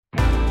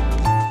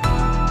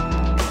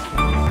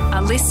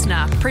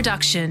listener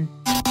production.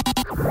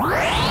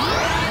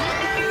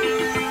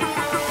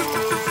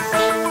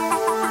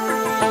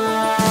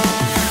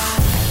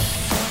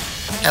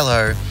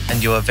 Hello,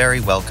 and you are very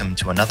welcome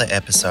to another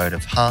episode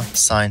of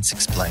Science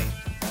Explained,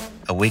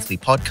 a weekly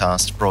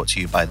podcast brought to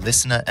you by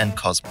Listener and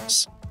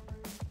Cosmos.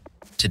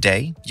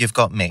 Today, you've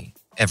got me,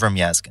 Evram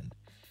Yazgan,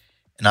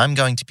 and I'm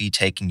going to be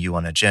taking you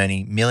on a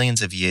journey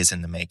millions of years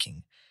in the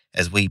making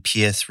as we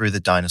peer through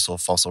the dinosaur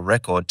fossil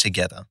record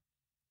together.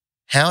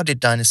 How did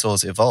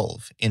dinosaurs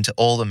evolve into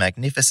all the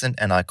magnificent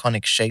and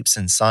iconic shapes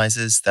and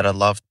sizes that are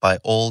loved by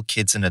all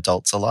kids and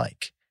adults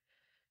alike?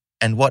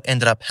 And what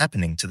ended up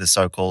happening to the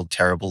so-called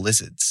terrible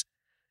lizards?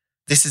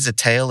 This is a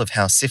tale of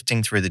how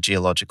sifting through the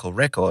geological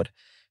record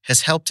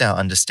has helped our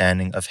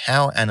understanding of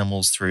how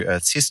animals through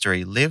Earth's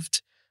history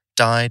lived,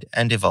 died,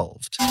 and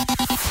evolved.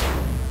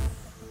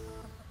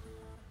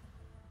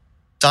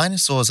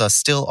 Dinosaurs are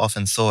still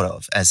often thought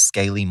of as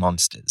scaly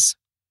monsters.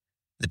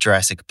 The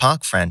Jurassic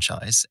Park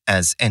franchise,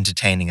 as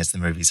entertaining as the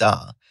movies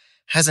are,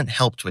 hasn't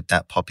helped with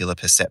that popular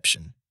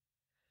perception.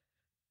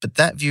 But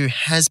that view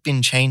has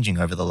been changing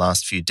over the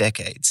last few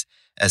decades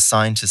as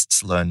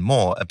scientists learn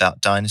more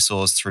about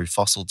dinosaurs through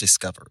fossil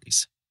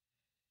discoveries.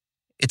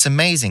 It's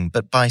amazing,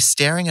 but by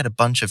staring at a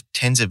bunch of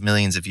tens of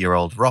millions of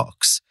year-old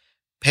rocks,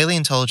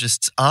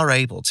 paleontologists are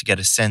able to get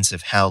a sense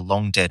of how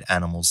long-dead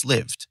animals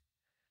lived.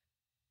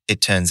 It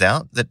turns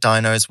out that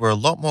dinos were a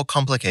lot more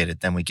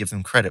complicated than we give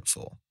them credit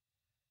for.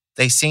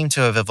 They seem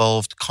to have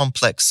evolved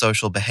complex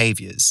social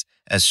behaviors,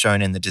 as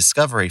shown in the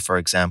discovery, for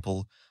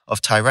example,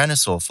 of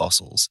tyrannosaur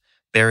fossils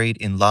buried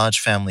in large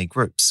family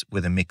groups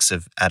with a mix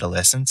of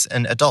adolescents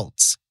and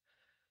adults.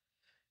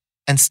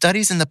 And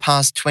studies in the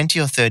past 20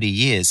 or 30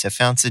 years have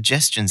found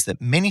suggestions that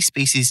many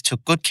species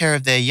took good care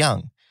of their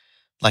young,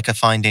 like a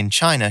find in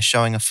China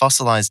showing a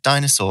fossilized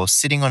dinosaur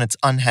sitting on its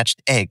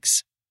unhatched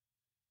eggs.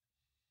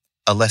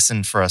 A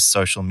lesson for us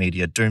social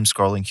media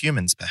doom-scrolling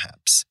humans,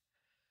 perhaps.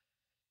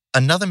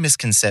 Another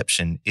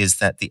misconception is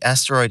that the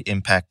asteroid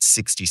impact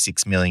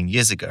 66 million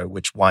years ago,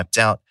 which wiped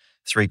out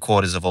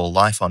 3/4 of all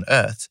life on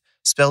Earth,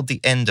 spelled the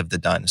end of the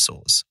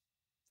dinosaurs.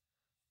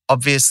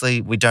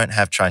 Obviously, we don't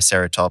have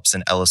Triceratops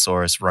and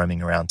Allosaurus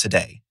roaming around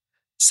today.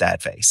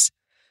 Sad face.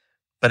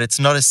 But it's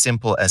not as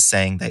simple as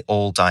saying they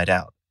all died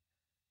out.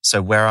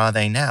 So where are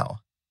they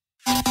now?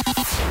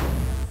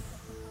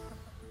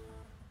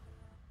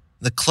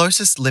 The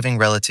closest living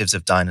relatives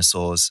of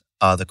dinosaurs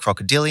are the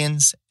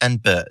crocodilians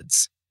and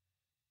birds.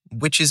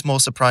 Which is more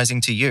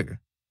surprising to you?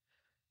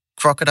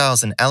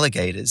 Crocodiles and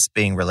alligators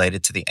being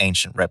related to the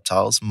ancient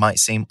reptiles might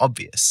seem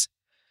obvious.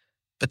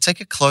 But take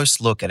a close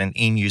look at an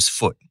emu's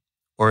foot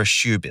or a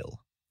shoebill.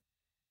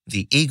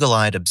 The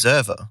eagle-eyed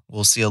observer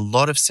will see a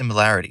lot of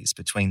similarities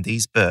between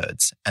these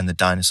birds and the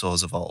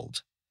dinosaurs of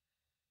old.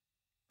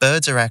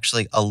 Birds are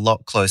actually a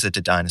lot closer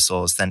to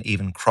dinosaurs than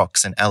even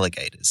crocs and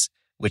alligators,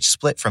 which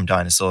split from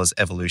dinosaurs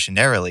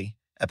evolutionarily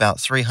about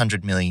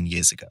 300 million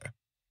years ago.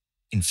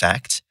 In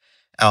fact,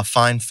 our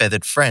fine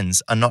feathered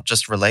friends are not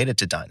just related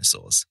to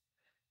dinosaurs.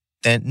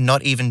 They're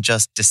not even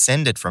just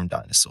descended from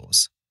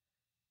dinosaurs.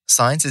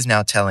 Science is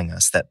now telling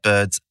us that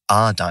birds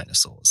are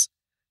dinosaurs,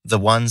 the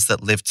ones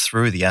that lived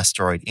through the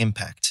asteroid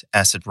impact,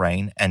 acid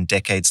rain, and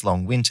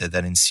decades-long winter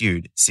that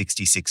ensued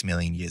 66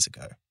 million years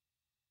ago.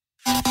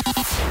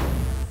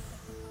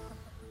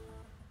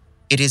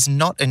 It is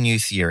not a new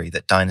theory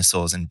that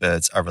dinosaurs and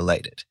birds are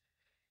related.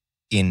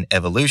 In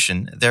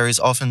evolution, there is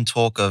often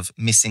talk of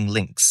missing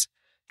links,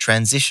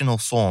 transitional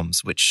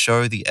forms which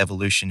show the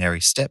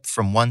evolutionary step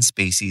from one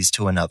species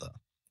to another.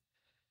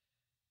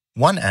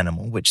 One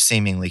animal which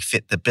seemingly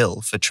fit the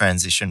bill for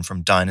transition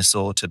from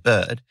dinosaur to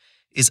bird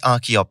is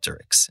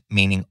Archaeopteryx,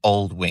 meaning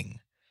old wing.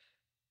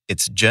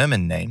 Its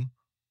German name,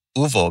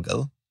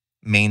 Urvogel,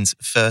 means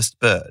first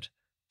bird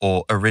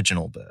or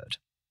original bird.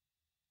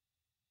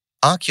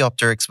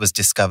 Archaeopteryx was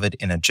discovered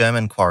in a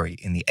German quarry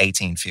in the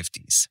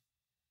 1850s.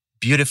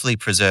 Beautifully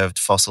preserved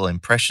fossil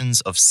impressions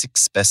of 6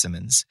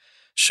 specimens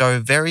show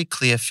very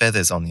clear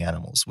feathers on the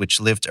animals, which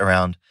lived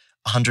around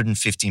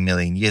 150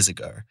 million years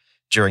ago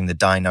during the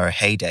dino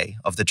heyday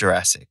of the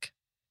Jurassic.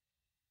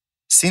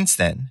 Since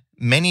then,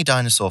 many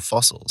dinosaur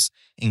fossils,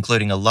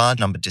 including a large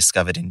number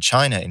discovered in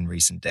China in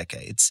recent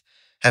decades,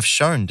 have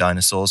shown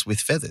dinosaurs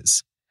with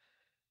feathers.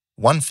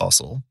 One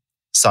fossil,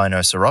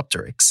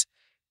 Sinosauropteryx,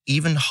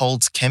 even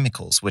holds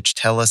chemicals which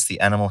tell us the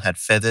animal had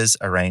feathers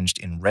arranged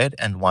in red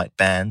and white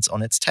bands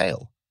on its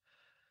tail.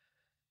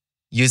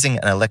 Using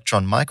an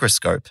electron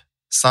microscope,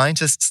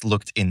 scientists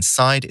looked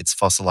inside its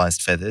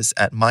fossilized feathers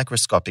at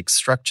microscopic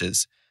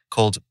structures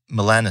called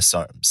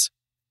melanosomes.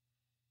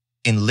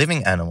 In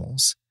living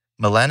animals,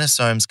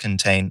 melanosomes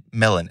contain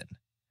melanin,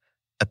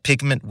 a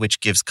pigment which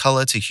gives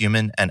color to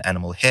human and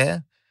animal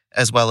hair,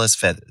 as well as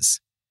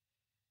feathers.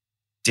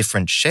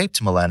 Different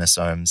shaped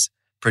melanosomes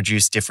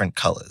produce different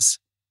colors.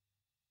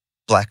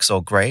 Blacks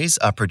or grays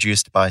are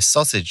produced by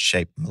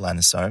sausage-shaped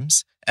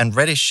melanosomes, and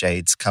reddish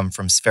shades come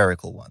from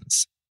spherical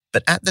ones.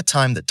 But at the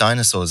time that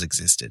dinosaurs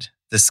existed,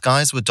 the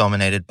skies were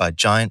dominated by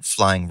giant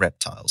flying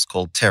reptiles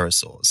called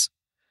pterosaurs.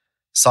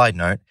 Side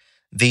note,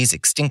 These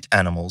extinct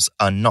animals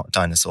are not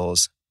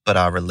dinosaurs, but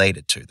are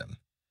related to them.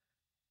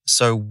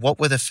 So what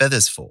were the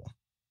feathers for?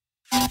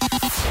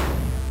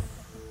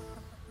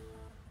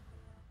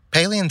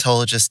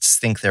 Paleontologists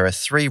think there are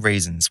 3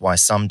 reasons why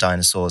some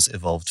dinosaurs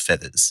evolved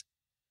feathers.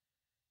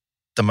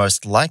 The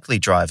most likely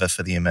driver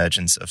for the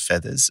emergence of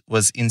feathers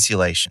was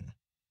insulation.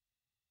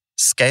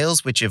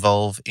 Scales which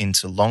evolve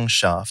into long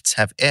shafts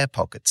have air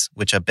pockets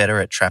which are better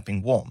at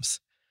trapping warmth.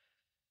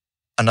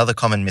 Another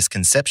common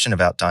misconception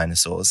about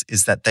dinosaurs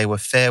is that they were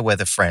fair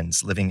weather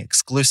friends living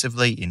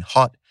exclusively in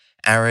hot,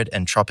 arid,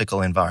 and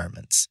tropical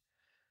environments.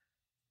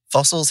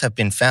 Fossils have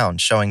been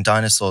found showing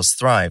dinosaurs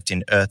thrived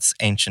in Earth's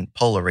ancient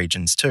polar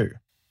regions too.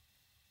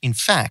 In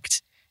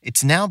fact,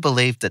 it's now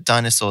believed that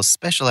dinosaurs'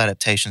 special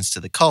adaptations to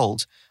the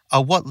cold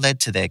are what led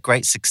to their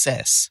great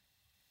success.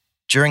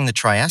 During the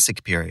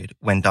Triassic period,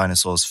 when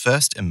dinosaurs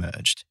first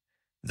emerged,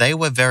 they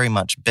were very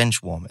much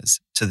bench warmers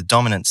to the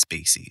dominant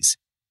species,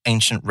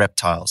 ancient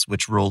reptiles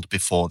which ruled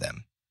before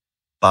them.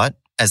 But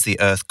as the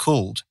Earth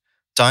cooled,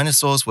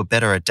 dinosaurs were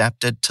better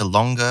adapted to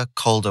longer,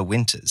 colder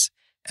winters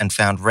and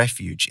found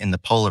refuge in the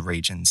polar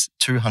regions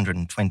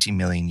 220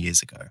 million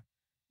years ago.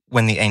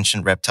 When the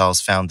ancient reptiles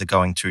found the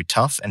going too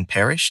tough and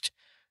perished,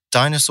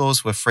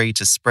 dinosaurs were free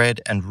to spread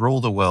and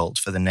rule the world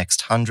for the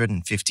next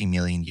 150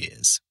 million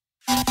years.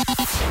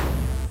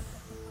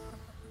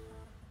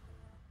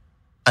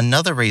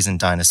 Another reason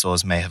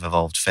dinosaurs may have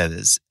evolved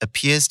feathers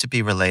appears to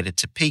be related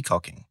to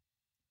peacocking.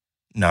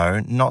 No,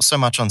 not so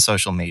much on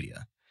social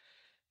media.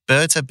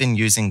 Birds have been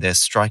using their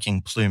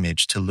striking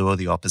plumage to lure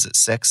the opposite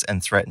sex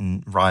and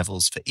threaten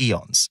rivals for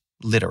eons,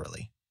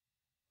 literally.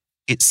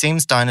 It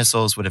seems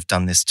dinosaurs would have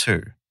done this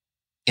too.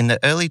 In the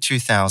early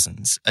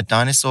 2000s, a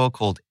dinosaur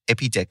called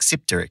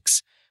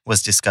Epidexipteryx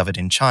was discovered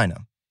in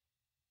China.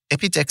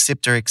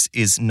 Epidexipteryx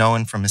is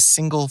known from a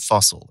single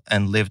fossil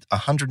and lived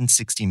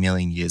 160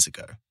 million years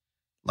ago.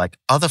 Like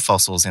other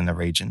fossils in the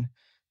region,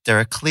 there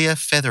are clear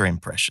feather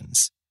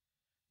impressions.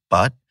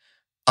 But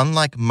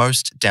unlike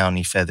most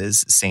downy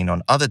feathers seen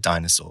on other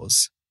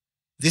dinosaurs,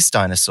 this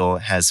dinosaur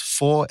has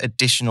 4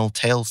 additional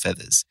tail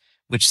feathers,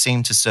 which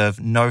seem to serve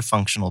no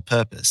functional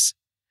purpose.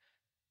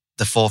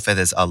 The 4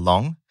 feathers are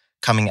long,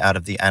 coming out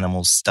of the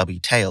animal's stubby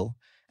tail,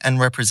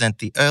 and represent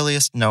the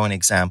earliest known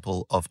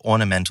example of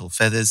ornamental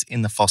feathers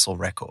in the fossil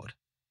record.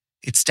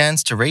 It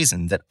stands to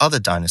reason that other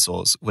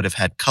dinosaurs would have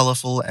had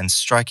colourful and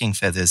striking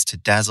feathers to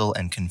dazzle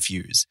and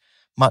confuse,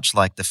 much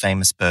like the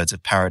famous birds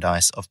of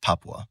paradise of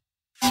Papua.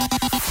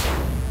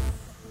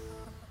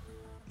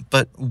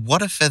 But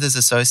what are feathers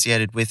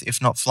associated with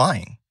if not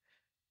flying?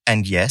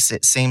 And yes,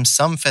 it seems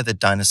some feathered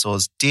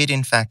dinosaurs did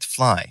in fact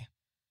fly.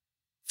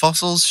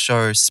 Fossils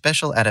show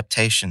special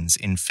adaptations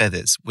in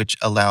feathers which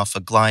allow for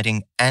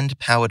gliding and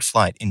powered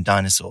flight in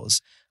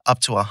dinosaurs up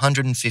to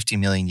 150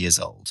 million years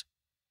old.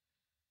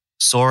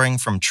 Soaring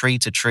from tree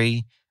to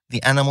tree,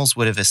 the animals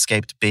would have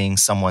escaped being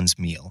someone's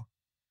meal.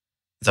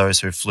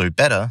 Those who flew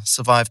better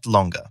survived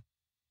longer.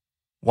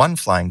 One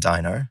flying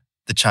dino,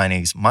 the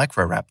Chinese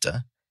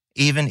Microraptor,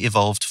 even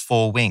evolved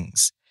 4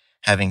 wings,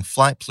 having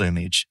flight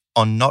plumage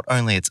on not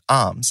only its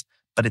arms,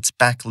 but its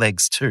back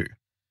legs too.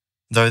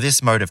 Though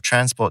this mode of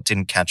transport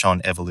didn't catch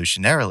on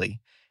evolutionarily,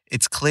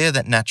 it's clear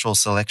that natural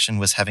selection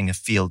was having a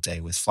field day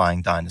with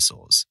flying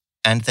dinosaurs,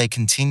 and they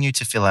continue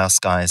to fill our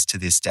skies to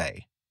this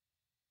day.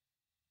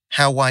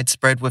 How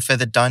widespread were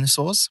feathered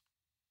dinosaurs?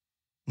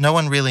 No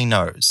one really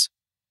knows.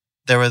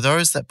 There are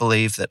those that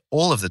believe that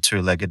all of the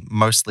 2-legged,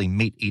 mostly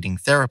meat-eating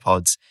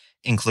theropods,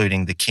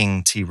 including the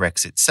king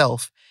T-Rex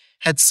itself,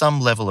 had some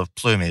level of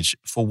plumage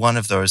for one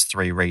of those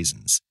 3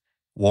 reasons: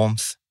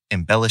 warmth,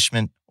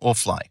 embellishment, or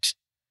flight.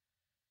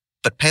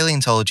 But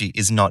paleontology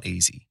is not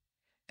easy,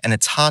 and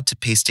it's hard to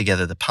piece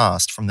together the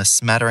past from the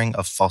smattering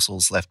of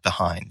fossils left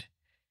behind.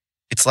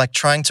 It's like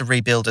trying to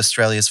rebuild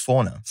Australia's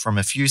fauna from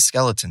a few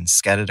skeletons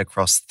scattered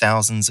across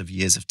thousands of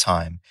years of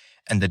time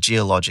and a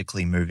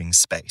geologically moving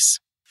space.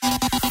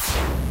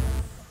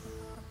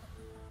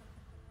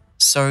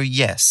 So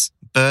yes,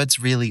 birds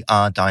really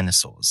are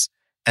dinosaurs,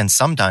 and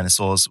some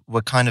dinosaurs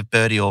were kind of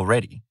birdy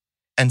already.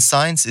 And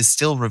science is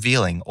still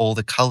revealing all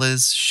the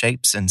colours,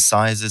 shapes and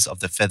sizes of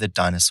the feathered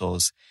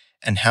dinosaurs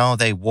and how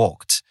they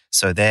walked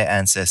so their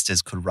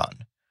ancestors could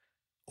run.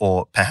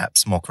 Or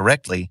perhaps more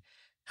correctly,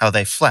 how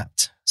they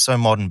flapped so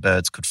modern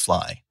birds could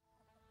fly.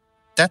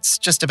 That's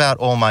just about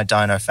all my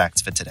dino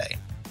facts for today.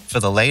 For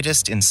the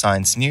latest in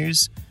science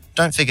news,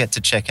 don't forget to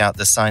check out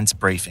the Science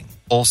Briefing,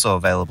 also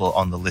available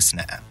on the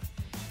Listener app.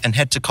 And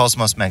head to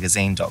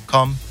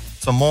cosmosmagazine.com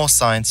for more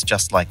science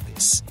just like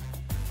this.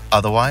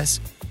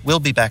 Otherwise, we'll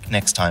be back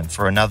next time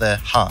for another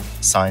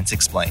Science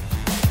Explained.